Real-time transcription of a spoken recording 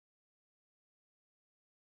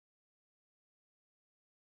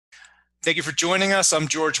Thank you for joining us. I'm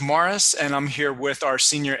George Morris, and I'm here with our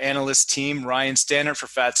senior analyst team, Ryan Stannard for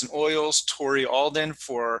fats and oils, Tori Alden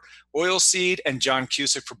for oilseed, and John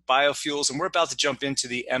Cusick for biofuels. And we're about to jump into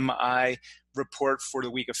the MI report for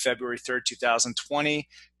the week of February 3rd, 2020.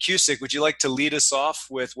 Cusick, would you like to lead us off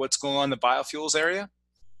with what's going on in the biofuels area?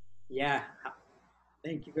 Yeah,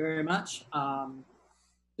 thank you very much.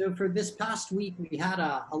 So for this past week, we had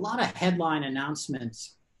a lot of headline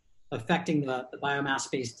announcements affecting the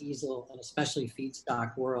biomass-based diesel and especially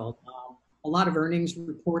feedstock world. A lot of earnings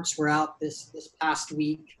reports were out this past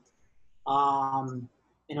week, and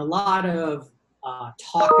a lot of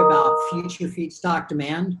talk about future feedstock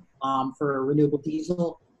demand for renewable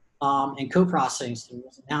diesel and co-processing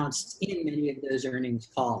was announced in many of those earnings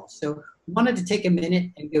calls. So I wanted to take a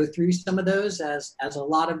minute and go through some of those as a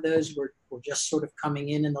lot of those were just sort of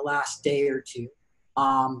coming in the last day or two.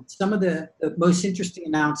 Some of the most interesting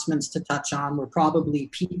announcements to touch on were probably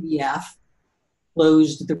PBF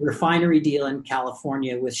closed the refinery deal in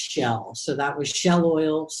California with Shell. So that was Shell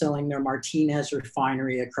Oil selling their Martinez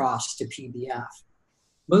refinery across to PBF.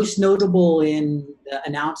 Most notable in the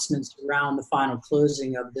announcements around the final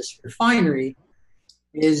closing of this refinery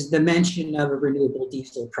is the mention of a renewable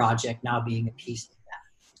diesel project now being a piece of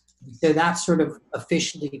that. So that sort of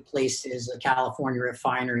officially places a California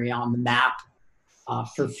refinery on the map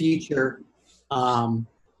for future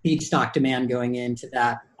feedstock demand going into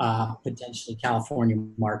that potentially California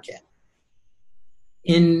market.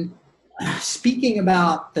 In speaking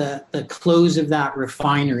about the close of that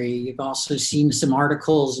refinery, you've also seen some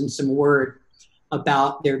articles and some word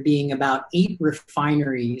about there being about 8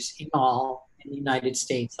 refineries in all in the United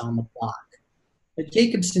States on the block. But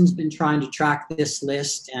Jacobson's been trying to track this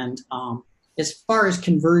list, and as far as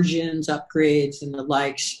conversions, upgrades, and the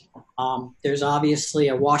likes, there's obviously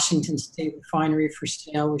a Washington State refinery for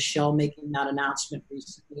sale with Shell making that announcement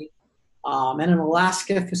recently, and an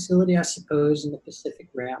Alaska facility, I suppose, in the Pacific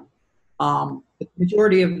Rim. The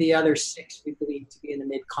majority of the other 6 we believe to be in the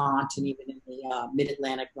mid-cont and even in the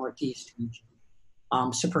mid-Atlantic Northeast region.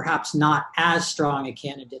 So perhaps not as strong a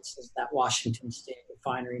candidate as that Washington State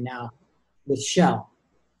refinery now with Shell.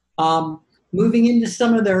 Moving into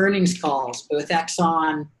some of the earnings calls, both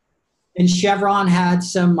Exxon and Chevron had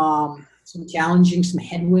some challenging, some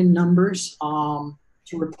headwind numbers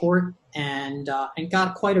to report, and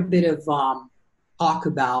got quite a bit of talk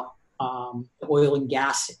about the oil and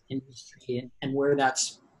gas industry and where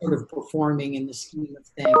that's sort of performing in the scheme of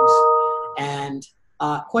things, and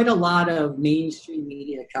quite a lot of mainstream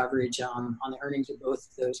media coverage on the earnings of both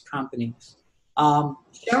of those companies.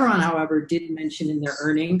 Chevron, however, did mention in their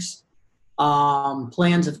earnings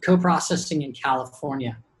plans of co-processing in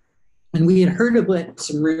California. And we had heard about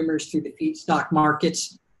some rumors through the feedstock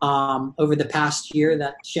markets over the past year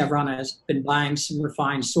that Chevron has been buying some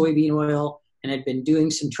refined soybean oil and had been doing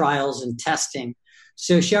some trials and testing.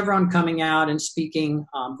 So Chevron coming out and speaking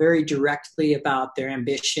very directly about their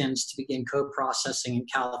ambitions to begin co-processing in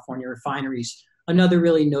California refineries. Another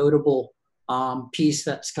really notable piece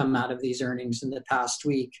that's come out of these earnings in the past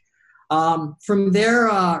week. From there,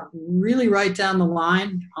 really right down the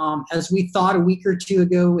line, as we thought a week or two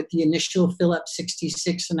ago with the initial Phillips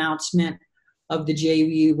 66 announcement of the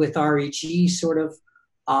JV with REG sort of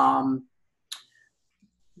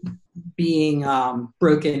being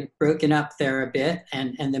broken up there a bit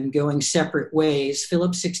and them going separate ways.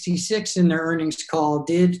 Phillips 66 in their earnings call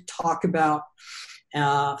did talk about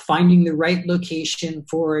finding the right location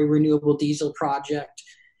for a renewable diesel project,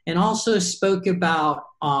 and also spoke about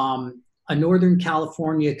a Northern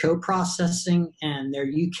California co-processing and their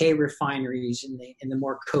UK refineries in the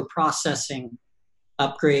more co-processing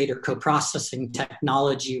upgrade or co-processing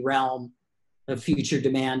technology realm of future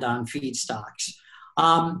demand on feedstocks.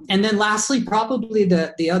 And then lastly, probably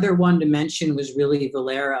the other one to mention was really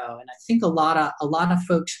Valero. And I think a lot of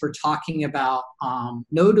folks were talking about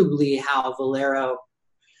notably how Valero,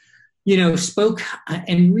 spoke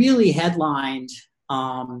and really headlined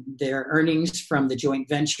their earnings from the joint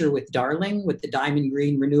venture with Darling, with the Diamond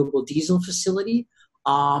Green renewable diesel facility.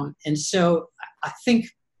 And so I think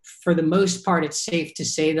for the most part, it's safe to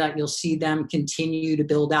say that you'll see them continue to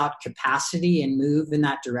build out capacity and move in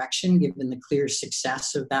that direction, given the clear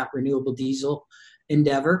success of that renewable diesel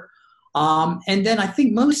endeavor. And then I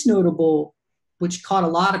think most notable, which caught a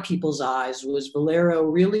lot of people's eyes, was Valero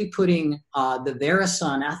really putting the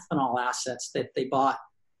Verasun ethanol assets that they bought,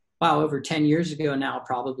 over 10 years ago now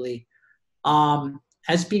probably,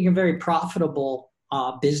 as being a very profitable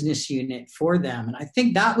business unit for them. And I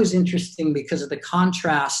think that was interesting because of the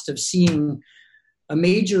contrast of seeing a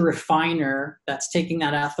major refiner that's taking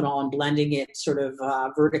that ethanol and blending it sort of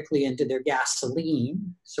vertically into their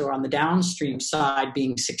gasoline. So on the downstream side,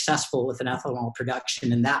 being successful with an ethanol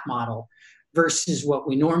production in that model versus what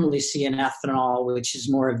we normally see in ethanol, which is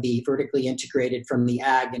more of the vertically integrated from the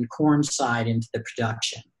ag and corn side into the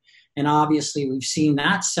production. And obviously, we've seen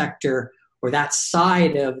that sector or that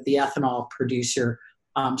side of the ethanol producer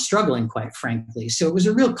struggling, quite frankly. So it was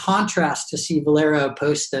a real contrast to see Valero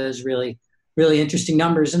post those really, really interesting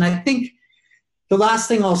numbers. And I think the last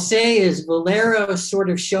thing I'll say is Valero sort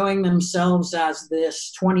of showing themselves as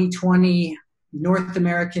this 2020 North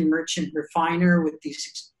American merchant refiner with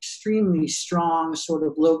these extremely strong sort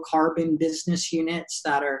of low carbon business units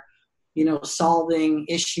that are, solving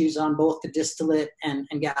issues on both the distillate and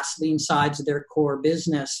gasoline sides of their core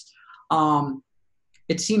business.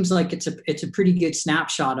 It seems like it's a pretty good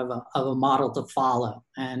snapshot of a model to follow.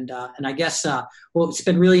 And I guess what's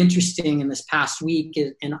been really interesting in this past week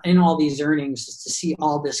in all these earnings is to see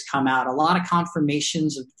all this come out. A lot of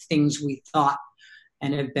confirmations of things we thought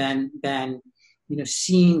and have been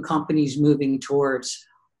seeing companies moving towards.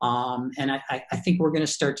 And I think we're going to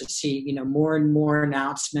start to see more and more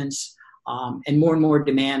announcements and more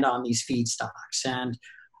demand on these feedstocks. And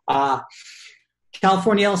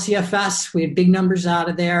California LCFS, we had big numbers out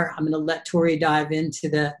of there. I'm going to let Tori dive into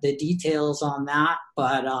the details on that,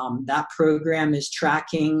 but that program is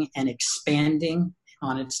tracking and expanding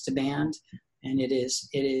on its demand, and it is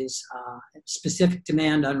specific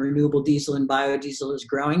demand on renewable diesel and biodiesel is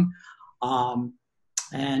growing.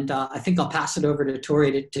 And I think I'll pass it over to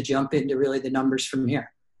Tori to jump into really the numbers from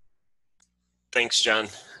here. Thanks, John.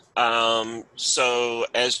 So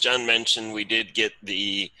as John mentioned, we did get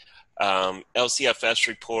the LCFS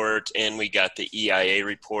report and we got the EIA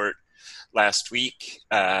report last week.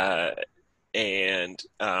 And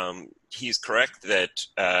he's correct that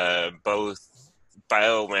both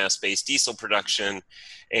biomass-based diesel production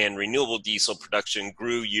and renewable diesel production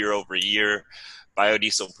grew year over year.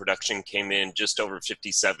 Biodiesel production came in just over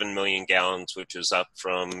 57 million gallons, which was up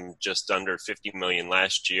from just under 50 million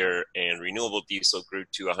last year, and renewable diesel grew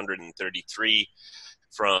to 133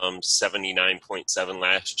 from 79.7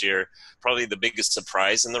 last year. Probably the biggest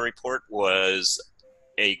surprise in the report was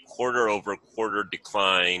a quarter-over-quarter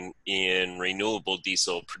decline in renewable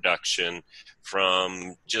diesel production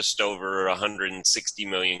from just over 160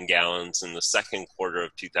 million gallons in the second quarter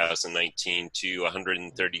of 2019 to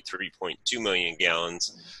 133.2 million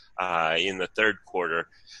gallons in the third quarter.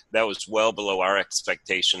 That was well below our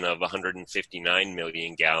expectation of 159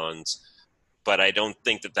 million gallons. But I don't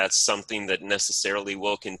think that that's something that necessarily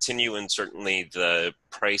will continue, and certainly the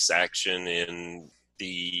price action in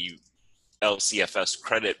the LCFS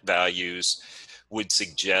credit values would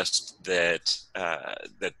suggest that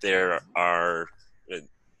that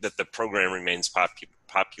the program remains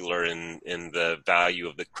popular, and the value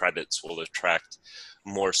of the credits will attract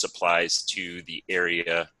more supplies to the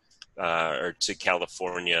area or to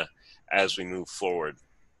California as we move forward.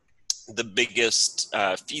 The biggest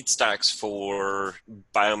feedstocks for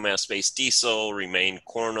biomass-based diesel remain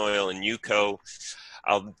corn oil and UCO.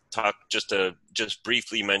 I'll talk just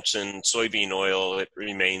briefly mention soybean oil. It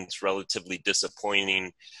remains relatively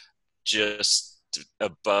disappointing, just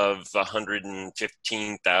above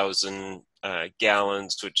 115,000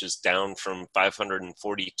 gallons, which is down from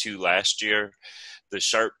 542 last year. The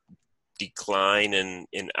sharp decline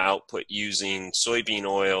in output using soybean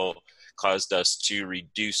oil caused us to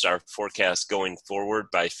reduce our forecast going forward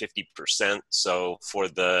by 50%. So for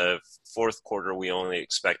the fourth quarter, we only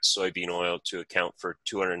expect soybean oil to account for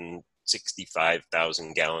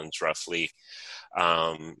 265,000 gallons roughly,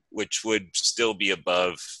 which would still be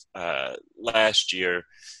above last year.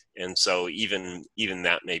 And so even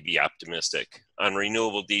that may be optimistic. On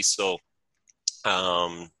renewable diesel,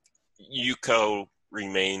 UCO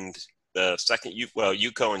remained the second.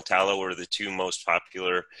 UCO and tallow were the two most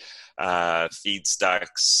popular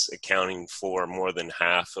feedstocks, accounting for more than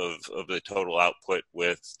half of the total output,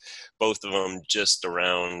 with both of them just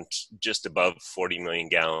above 40 million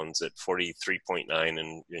gallons at 43.9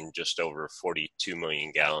 and just over 42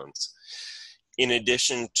 million gallons. In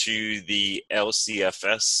addition to the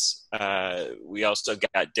LCFS, we also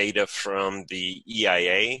got data from the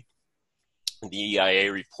EIA. The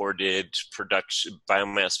EIA reported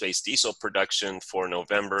biomass-based diesel production for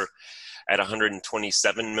November at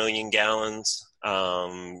 127 million gallons.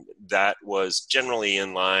 That was generally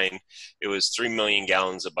in line. It was 3 million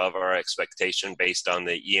gallons above our expectation based on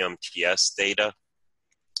the EMTS data.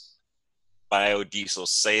 Biodiesel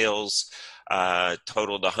sales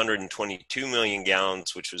totaled 122 million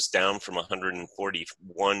gallons, which was down from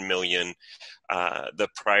 141 million the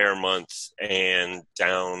prior month, and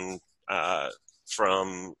down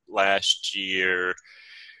from last year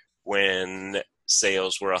when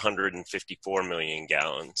sales were 154 million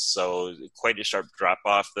gallons. So quite a sharp drop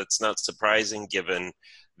off. That's not surprising given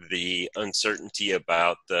the uncertainty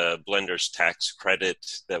about the blender's tax credit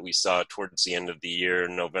that we saw towards the end of the year.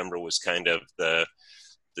 November was kind of the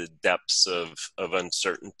depths of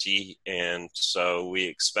uncertainty. And so we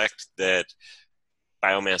expect that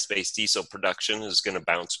biomass-based diesel production is going to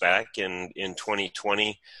bounce back in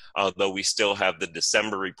 2020, although we still have the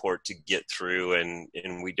December report to get through,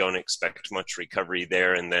 and we don't expect much recovery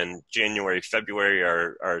there. And then January, February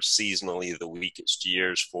are seasonally the weakest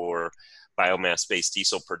years for biomass-based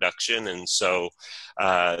diesel production. And so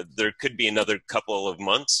there could be another couple of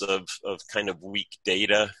months of kind of weak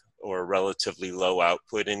data or relatively low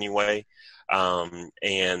output anyway.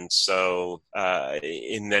 And so,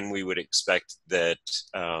 and then we would expect that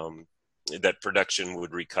that production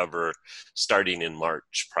would recover starting in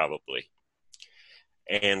March, probably.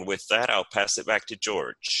 And with that, I'll pass it back to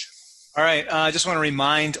George. All right. I just want to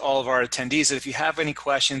remind all of our attendees that if you have any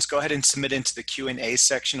questions, go ahead and submit into the Q&A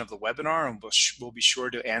section of the webinar, and we'll be sure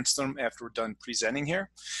to answer them after we're done presenting here.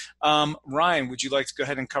 Ryan, would you like to go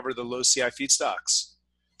ahead and cover the low CI feedstocks?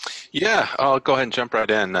 Yeah, I'll go ahead and jump right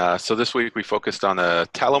in. So this week we focused on the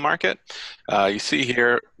tallow market. You see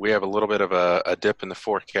here we have a little bit of a dip in the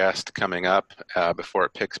forecast coming up before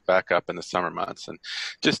it picks back up in the summer months. And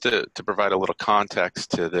just to provide a little context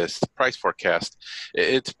to this price forecast,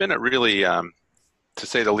 it's been a really, to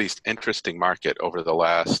say the least, interesting market over the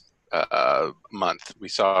last month. We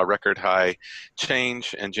saw a record high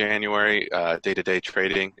change in January, day-to-day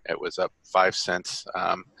trading. It was up 5 cents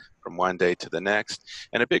from one day to the next.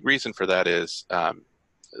 And a big reason for that is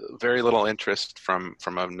very little interest from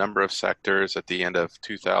a number of sectors at the end of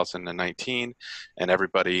 2019, and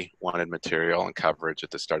everybody wanted material and coverage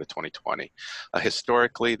at the start of 2020.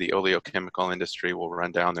 Historically, the oleochemical industry will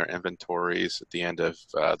run down their inventories at the end of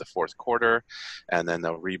the fourth quarter, and then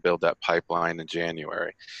they'll rebuild that pipeline in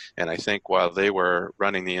January. And I think while they were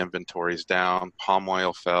running the inventories down, palm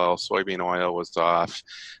oil fell, soybean oil was off,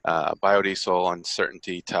 biodiesel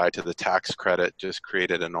uncertainty tied to the tax credit just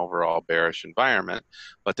created an overall bearish environment.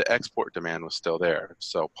 But the export demand was still there.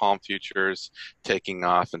 So palm futures taking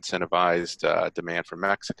off incentivized demand from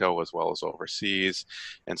Mexico as well as overseas,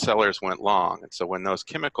 and sellers went long. And so when those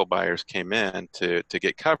chemical buyers came in to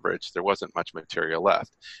get coverage, there wasn't much material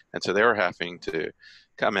left. And so they were having to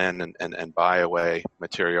come in and buy away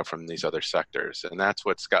material from these other sectors. And that's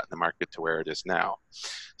what's gotten the market to where it is now.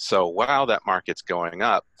 So while that market's going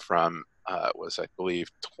up from it was, I believe,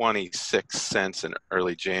 26 cents in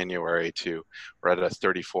early January to we're at a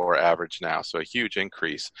 34 average now, so a huge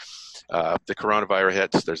increase. The coronavirus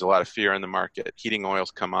hits, there's a lot of fear in the market. Heating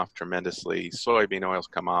oils come off tremendously, soybean oils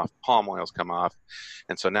come off, palm oils come off,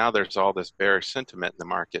 and so now there's all this bearish sentiment in the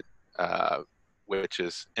market, which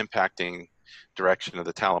is impacting direction of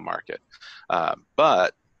the tallow market.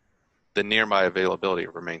 But the nearby availability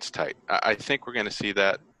remains tight. I think we're going to see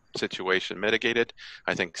that situation mitigated.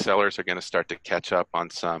 I think sellers are going to start to catch up on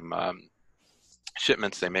some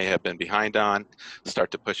shipments they may have been behind on,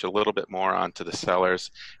 start to push a little bit more onto the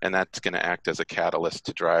sellers, and that's going to act as a catalyst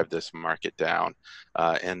to drive this market down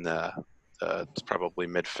in the probably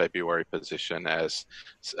mid-February position as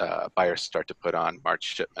buyers start to put on March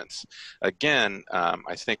shipments. Again,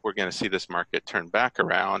 I think we're going to see this market turn back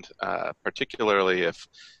around, particularly if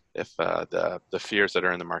the fears that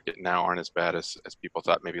are in the market now aren't as bad as people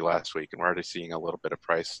thought maybe last week, and we're already seeing a little bit of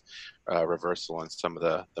price reversal in some of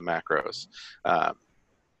the macros.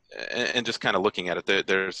 And just kind of looking at it,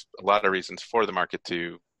 there's a lot of reasons for the market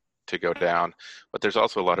to go down, but there's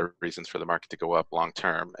also a lot of reasons for the market to go up long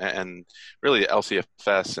term. And really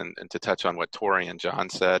LCFS, and to touch on what Tori and John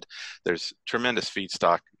said, there's tremendous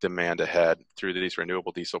feedstock demand ahead through these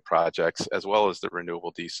renewable diesel projects, as well as the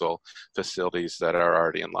renewable diesel facilities that are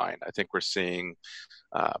already in line. I think we're seeing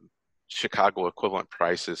Chicago equivalent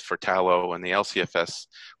prices for tallow, and the LCFS,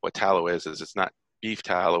 what tallow is it's not beef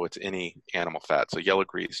tallow, it's any animal fat. So yellow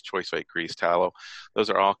grease, choice white grease, tallow, those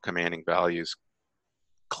are all commanding values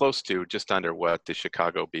close to just under what the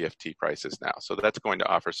Chicago BFT price is now. So that's going to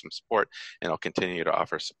offer some support, and it'll continue to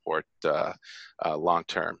offer support long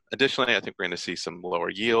term. Additionally, I think we're going to see some lower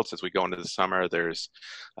yields as we go into the summer. There's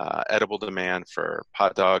edible demand for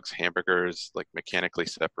hot dogs, hamburgers, like mechanically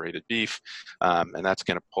separated beef, and that's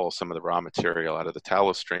going to pull some of the raw material out of the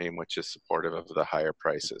tallow stream, which is supportive of the higher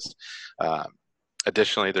prices.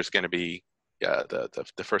 Additionally, there's going to be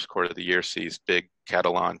the first quarter of the year sees big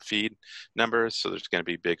cattle on feed numbers, so there's going to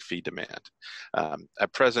be big feed demand.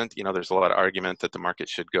 At present, there's a lot of argument that the market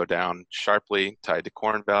should go down sharply tied to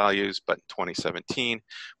corn values, but in 2017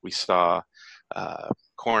 we saw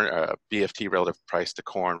corn BFT relative price to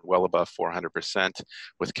corn well above 400%,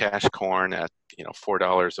 with cash corn at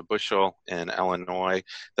 $4 a bushel in Illinois.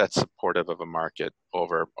 That's supportive of a market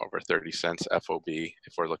over 30 cents FOB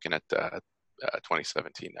if we're looking at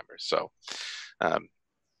 2017 numbers. So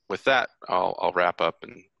with that, I'll wrap up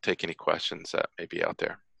and take any questions that may be out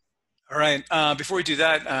there. All right. Before we do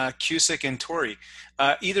that, Cusick and Tori,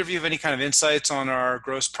 either of you have any kind of insights on our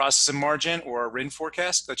gross processing margin or our RIN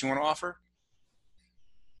forecast that you want to offer?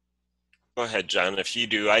 Go ahead, John. If you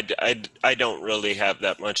do, I don't really have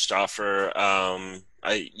that much to offer.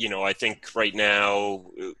 I think right now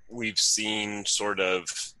we've seen sort of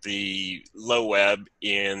the low ebb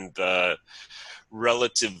in the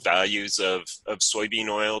relative values of soybean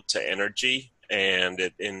oil to energy, and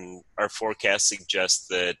in our forecast suggests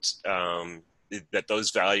that that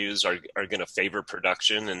those values are going to favor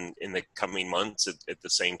production in the coming months at the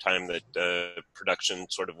same time that production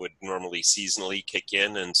sort of would normally seasonally kick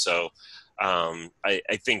in. And so I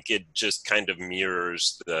think it just kind of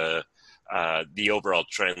mirrors the overall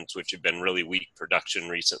trends, which have been really weak production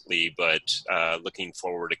recently, but looking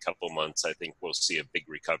forward a couple months, I think we'll see a big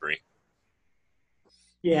recovery.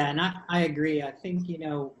 Yeah, and I agree. I think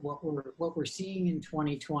what we're seeing in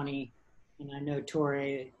 2020, and I know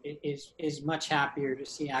Tori is much happier to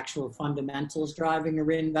see actual fundamentals driving a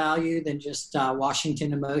RIN value than just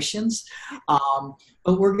Washington emotions.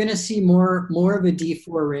 But we're going to see more of a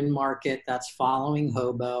D4 RIN market that's following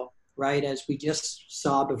HOBO, right? As we just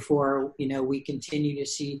saw before, we continue to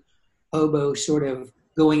see HOBO sort of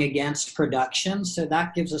going against production. So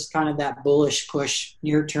that gives us kind of that bullish push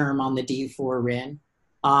near term on the D4 RIN.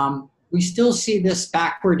 We still see this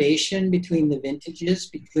backwardation between the vintages,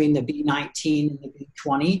 between the B19 and the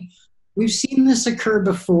B20. We've seen this occur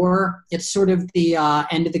before. It's sort of the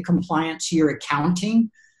end of the compliance year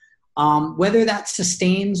accounting. Whether that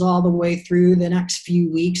sustains all the way through the next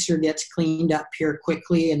few weeks or gets cleaned up here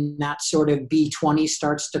quickly and that sort of B20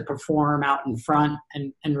 starts to perform out in front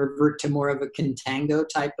and revert to more of a contango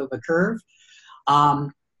type of a curve, I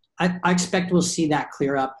expect we'll see that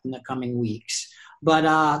clear up in the coming weeks.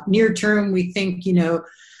 But near term, we think,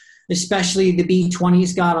 especially the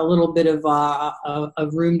B20's got a little bit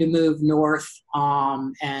of room to move north,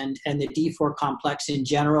 and the D4 complex in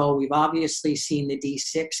general. We've obviously seen the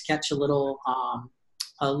D6 catch a little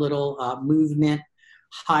movement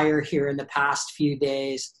higher here in the past few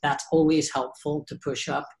days. That's always helpful to push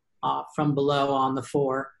up from below on the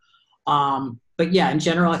 4. But yeah, in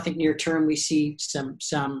general, I think near term we see some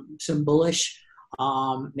bullish.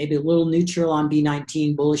 Maybe a little neutral on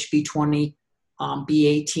B19, bullish B20,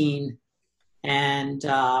 B18, and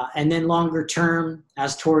then longer term,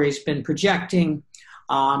 as Tori's been projecting,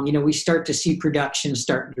 we start to see production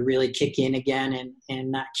starting to really kick in again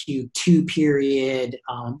in that Q2 period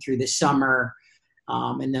through the summer,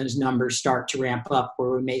 and those numbers start to ramp up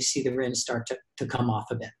where we may see the RIN start to come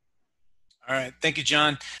off a bit. All right. Thank you,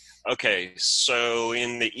 John. Okay, so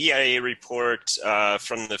in the EIA report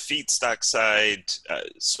from the feedstock side,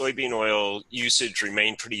 soybean oil usage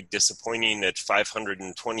remained pretty disappointing at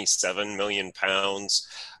 527 million pounds.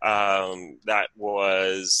 That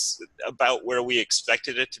was about where we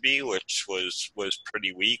expected it to be, which was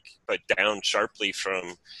pretty weak, but down sharply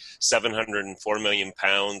from 704 million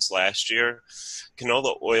pounds last year.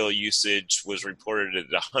 Canola oil usage was reported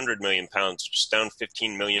at 100 million pounds, which is down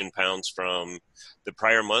 15 million pounds from the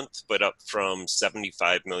prior month, but up from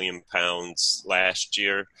 75 million pounds last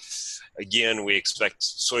year. Again, we expect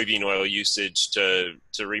soybean oil usage to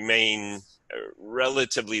remain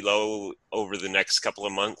relatively low over the next couple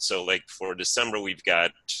of months. So like for December, we've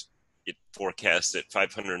got it forecast at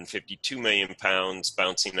 552 million pounds,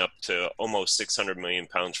 bouncing up to almost 600 million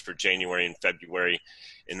pounds for January and February,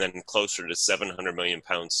 and then closer to 700 million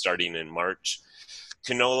pounds starting in March.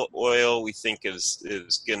 Canola oil, we think,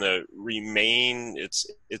 is going to remain. It's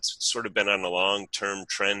sort of been on a long-term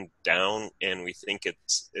trend down, and we think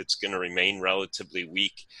it's going to remain relatively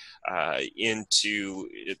weak into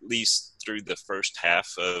at least through the first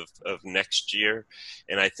half of next year.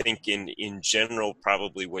 And I think in general,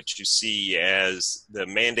 probably what you see as the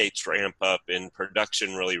mandates ramp up and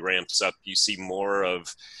production really ramps up, you see more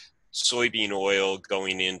of soybean oil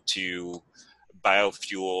going into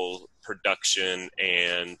biofuel production,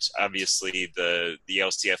 and obviously the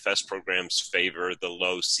LCFS programs favor the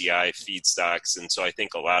low CI feedstocks, and so I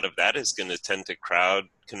think a lot of that is going to tend to crowd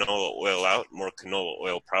canola oil out. More canola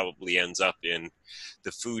oil probably ends up in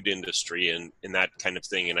the food industry and that kind of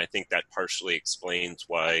thing, and I think that partially explains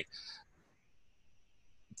why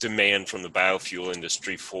demand from the biofuel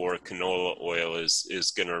industry for canola oil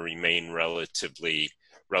is going to remain relatively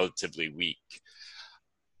weak.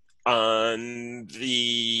 On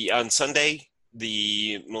Sunday,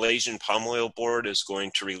 the Malaysian Palm Oil Board is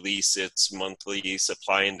going to release its monthly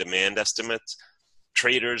supply and demand estimates.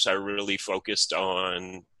 Traders are really focused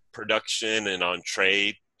on production and on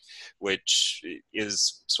trade, which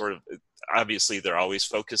is sort of, obviously they're always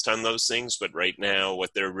focused on those things, but right now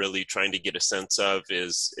what they're really trying to get a sense of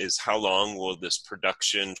is how long will this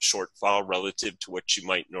production shortfall relative to what you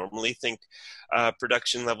might normally think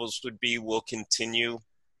production levels would be will continue.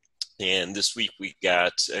 And this week we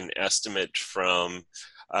got an estimate from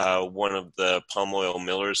one of the palm oil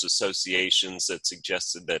millers associations that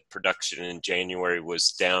suggested that production in January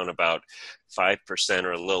was down about 5%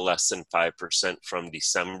 or a little less than 5% from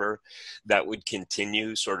December. That would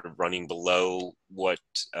continue sort of running below what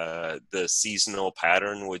the seasonal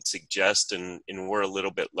pattern would suggest, and we're a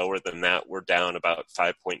little bit lower than that. We're down about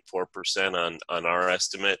 5.4% on our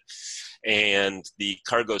estimate. And the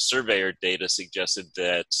cargo surveyor data suggested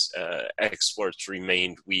that exports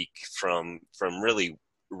remained weak from really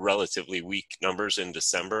relatively weak numbers in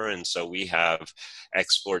December, and so we have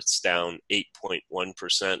exports down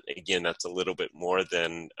 8.1%. Again, that's a little bit more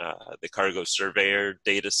than the cargo surveyor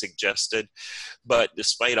data suggested. But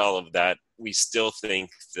despite all of that, we still think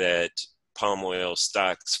that palm oil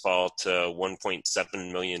stocks fall to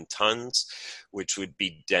 1.7 million tons, which would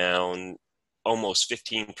be down almost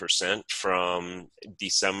 15% from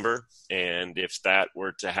December. And if that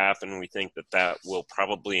were to happen, we think that will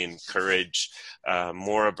probably encourage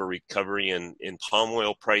more of a recovery in palm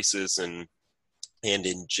oil prices and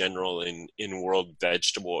in general in world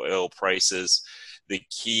vegetable oil prices. The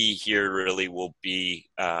key here really will be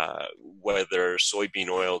whether soybean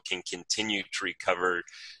oil can continue to recover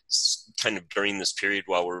kind of during this period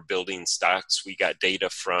while we're building stocks. We got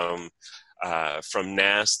data from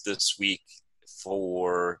NASS this week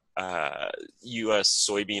for U.S.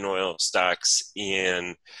 soybean oil stocks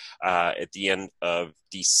at the end of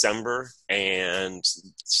December, and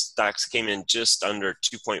stocks came in just under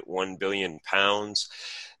 2.1 billion pounds.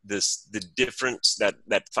 The difference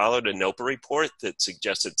that followed a NOPA report that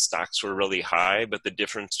suggested stocks were really high, but the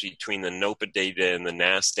difference between the NOPA data and the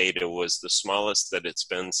NASS data was the smallest that it's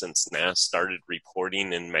been since NASS started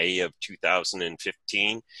reporting in May of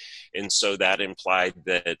 2015. And so that implied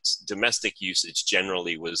that domestic usage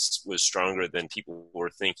generally was stronger than people were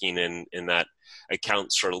thinking, and that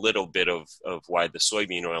accounts for a little bit of why the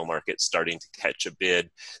soybean oil market's starting to catch a bid.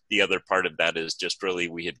 The other part of that is just really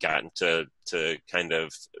we had gotten to kind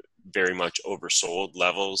of very much oversold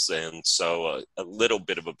levels, and so a little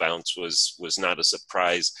bit of a bounce was not a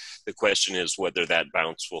surprise. The question is whether that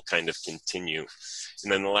bounce will kind of continue.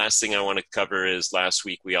 And then the last thing I want to cover is last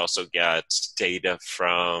week we also got data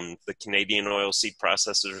from the Canadian Oilseed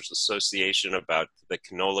Processors Association about the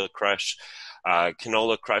canola crush.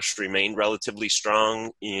 Canola crush remained relatively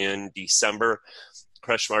strong in December.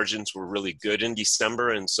 Crush margins were really good in December,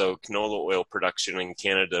 and so canola oil production in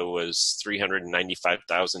Canada was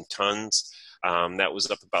 395,000 tons. That was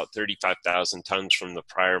up about 35,000 tons from the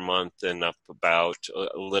prior month and up about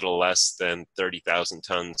a little less than 30,000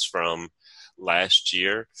 tons from last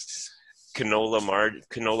year.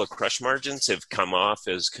 Canola crush margins have come off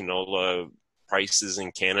as canola prices in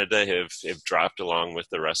Canada have dropped along with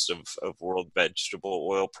the rest of world vegetable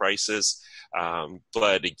oil prices.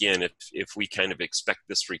 But again, if we kind of expect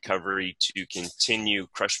this recovery to continue,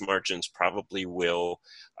 crush margins probably will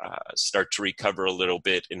start to recover a little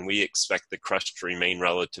bit, and we expect the crush to remain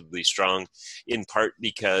relatively strong, in part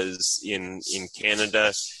because in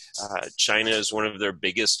Canada, China is one of their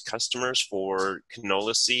biggest customers for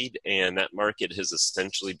canola seed, and that market has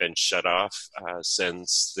essentially been shut off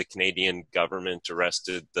since the Canadian government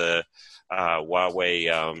arrested the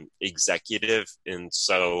Huawei executive. And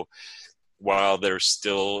so while they're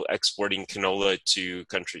still exporting canola to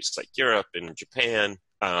countries like Europe and Japan,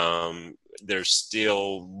 there's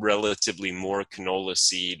still relatively more canola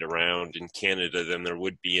seed around in Canada than there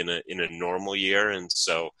would be in a normal year, and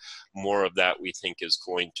so more of that we think is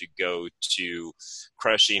going to go to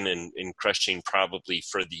crushing, and crushing probably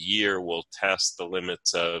for the year will test the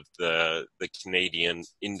limits of the Canadian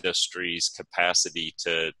industry's capacity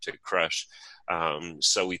to crush.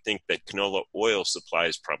 So we think that canola oil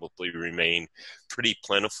supplies probably remain pretty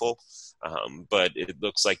plentiful, but it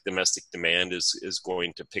looks like domestic demand is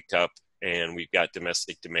going to pick up, and we've got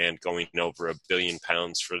domestic demand going over 1 billion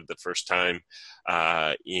pounds for the first time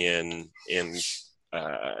in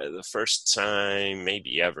the first time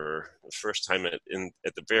maybe ever, the first time at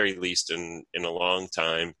the very least in a long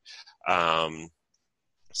time.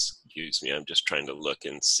 Excuse me, I'm just trying to look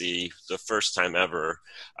and see. The first time ever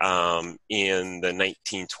in the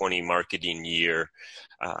 1920 marketing year.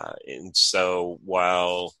 And so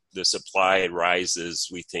while the supply rises,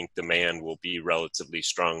 we think demand will be relatively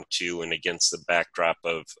strong too. And against the backdrop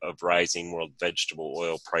of rising world vegetable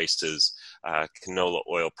oil prices, canola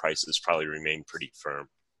oil prices probably remain pretty firm.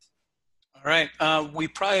 All right. We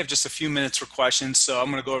probably have just a few minutes for questions, so I'm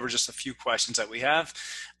going to go over just a few questions that we have.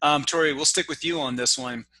 Tori, we'll stick with you on this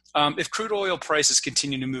one. If crude oil prices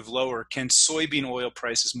continue to move lower, can soybean oil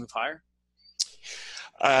prices move higher?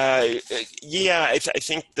 Yeah, I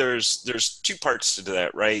think there's two parts to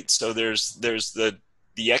that, right? So there's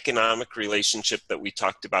the economic relationship that we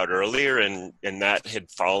talked about earlier, and that had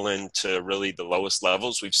fallen to really the lowest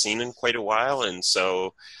levels we've seen in quite a while. And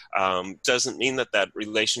so doesn't mean that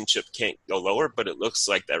relationship can't go lower, but it looks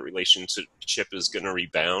like that relationship is going to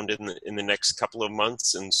rebound in the next couple of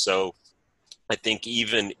months. And so I think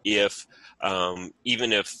even if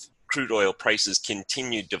crude oil prices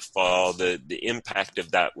continued to fall, the impact of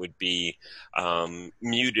that would be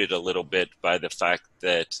muted a little bit by the fact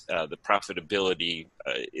that the profitability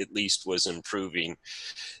at least was improving.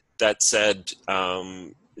 That said,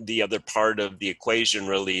 the other part of the equation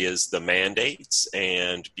really is the mandates,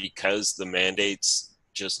 and because the mandates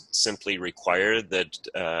just simply require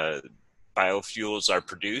that biofuels are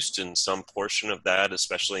produced, and some portion of that,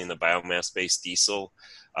 especially in the biomass-based diesel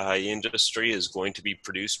industry, is going to be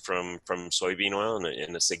produced from soybean oil,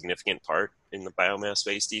 and a significant part in the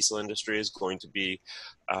biomass-based diesel industry is going to be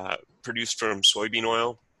produced from soybean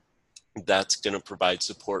oil. That's going to provide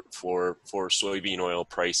support for soybean oil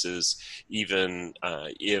prices, even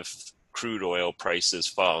if crude oil prices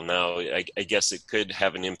fall. Now, I guess it could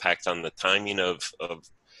have an impact on the timing of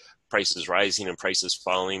prices rising and prices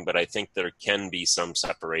falling, but I think there can be some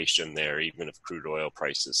separation there, even if crude oil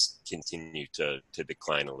prices continue to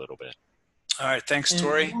decline a little bit. All right, thanks,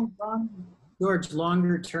 Tori. George,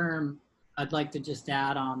 longer term, I'd like to just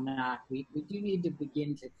add on that. We do need to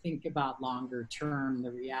begin to think about longer term,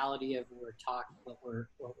 the reality of what we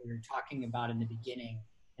were talking about in the beginning,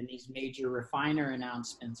 and these major refiner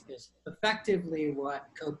announcements, because effectively what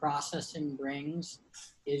co-processing brings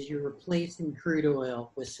is you're replacing crude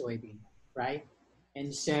oil with soybean, right?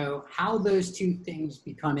 And so how those two things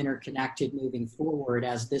become interconnected moving forward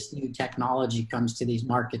as this new technology comes to these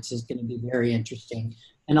markets is going to be very interesting,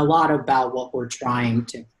 and a lot about what we're trying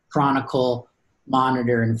to chronicle,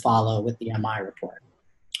 monitor, and follow with the MI report.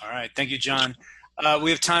 All right, thank you, John.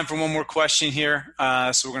 We have time for one more question here,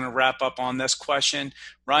 so we're going to wrap up on this question.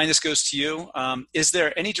 Ryan, this goes to you. Is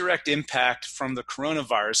there any direct impact from the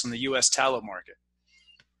coronavirus on the U.S. tallow market?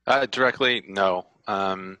 Directly, no.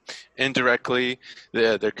 Indirectly,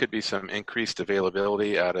 there could be some increased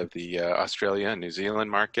availability out of the Australia and New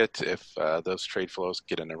Zealand market if those trade flows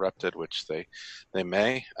get interrupted, which they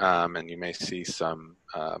may, and you may see some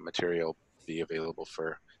material be available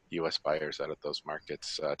for U.S. buyers out of those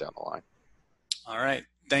markets down the line. All right.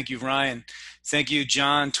 Thank you, Ryan. Thank you,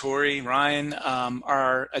 John, Tori, Ryan.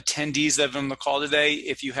 Our attendees that have been on the call today,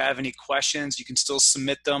 if you have any questions, you can still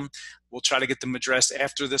submit them. We'll try to get them addressed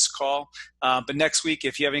after this call. But next week,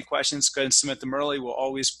 if you have any questions, go ahead and submit them early. We'll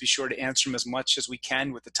always be sure to answer them as much as we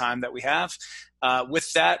can with the time that we have.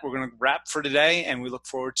 With that, we're going to wrap for today, and we look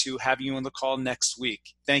forward to having you on the call next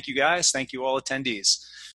week. Thank you, guys. Thank you, all attendees.